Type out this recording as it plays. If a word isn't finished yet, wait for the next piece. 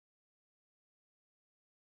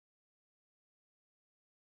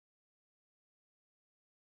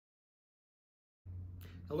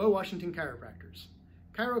Hello, Washington chiropractors.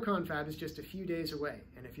 ChiroConfab is just a few days away,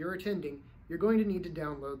 and if you're attending, you're going to need to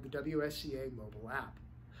download the WSCA mobile app.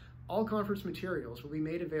 All conference materials will be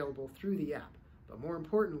made available through the app, but more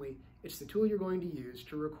importantly, it's the tool you're going to use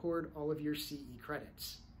to record all of your CE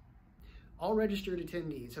credits. All registered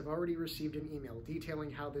attendees have already received an email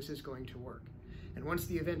detailing how this is going to work, and once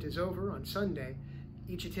the event is over on Sunday,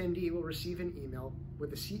 each attendee will receive an email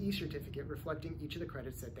with a CE certificate reflecting each of the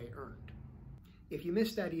credits that they earned. If you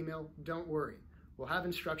missed that email, don't worry. We'll have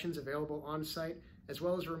instructions available on site as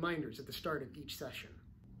well as reminders at the start of each session.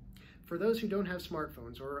 For those who don't have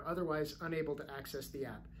smartphones or are otherwise unable to access the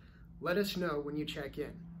app, let us know when you check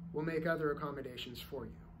in. We'll make other accommodations for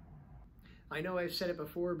you. I know I've said it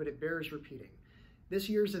before, but it bears repeating. This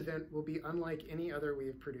year's event will be unlike any other we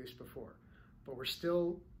have produced before, but we're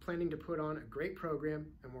still planning to put on a great program,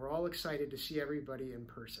 and we're all excited to see everybody in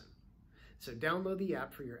person. So download the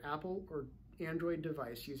app for your Apple or Android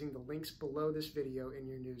device using the links below this video in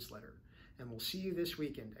your newsletter. And we'll see you this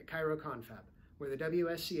weekend at ChiroConfab, where the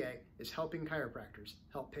WSCA is helping chiropractors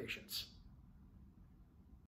help patients.